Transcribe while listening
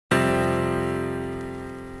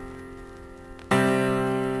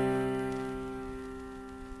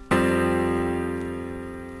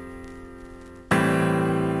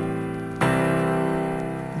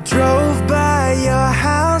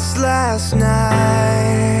last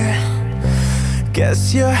night.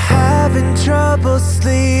 Guess you're having trouble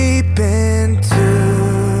sleeping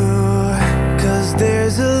too, 'cause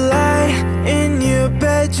there's a light in your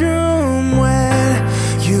bedroom when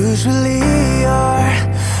usually you're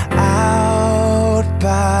out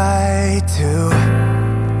by 2.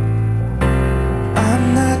 I'm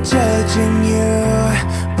not judging you,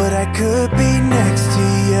 but I could be next to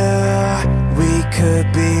you. We could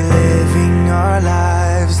be living our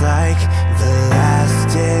lives like the last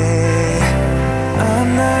day. I'm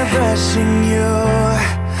not rushing you,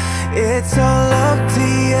 it's all up to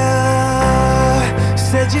you.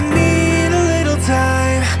 Said you need a little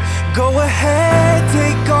time, go ahead,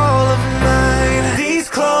 take all of mine. These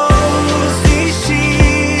clothes, these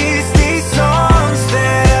sheets, these songs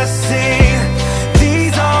that I sing,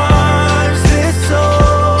 these arms, this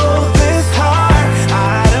soul, this heart,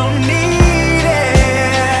 I don't need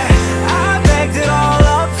it. I begged it all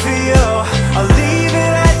up for you, I'll leave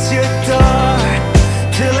it at your door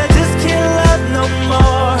till I just can't love no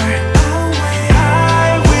more. I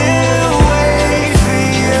will wait for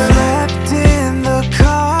you. Slept in the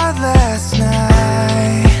car last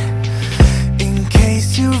night, in case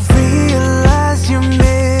you realize you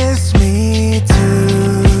miss me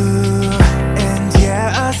too. And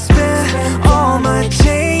yeah, I spent all my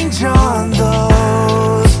change on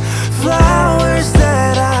those flowers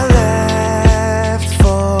that I left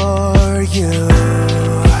for you.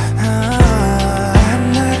 I'm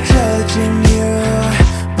not judging you,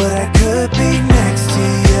 but I could be next to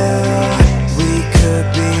you. We could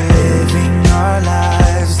be living our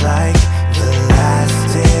lives like the last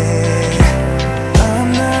day. I'm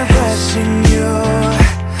not rushing you,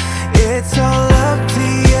 it's all up to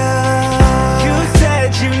you. You said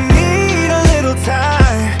you need a little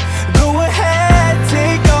time, go ahead,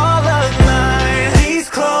 take all of mine. These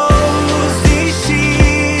clothes, these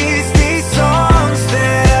sheets, these songs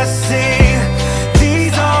that I sing,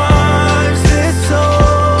 these arms, this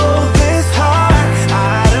soul, this heart,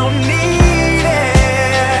 I don't need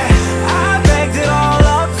it. I begged it all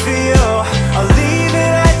up for you, I'll leave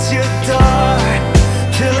it at your door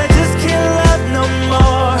till I just can't love no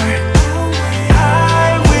more. I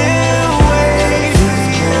will wait for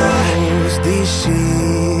you. These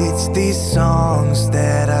sheets, these songs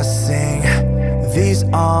that I sing, these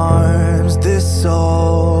arms, this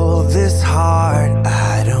soul, this heart,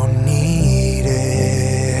 I don't need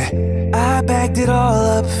it. I bagged it all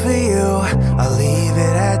up for you, I'll leave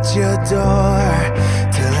it at your door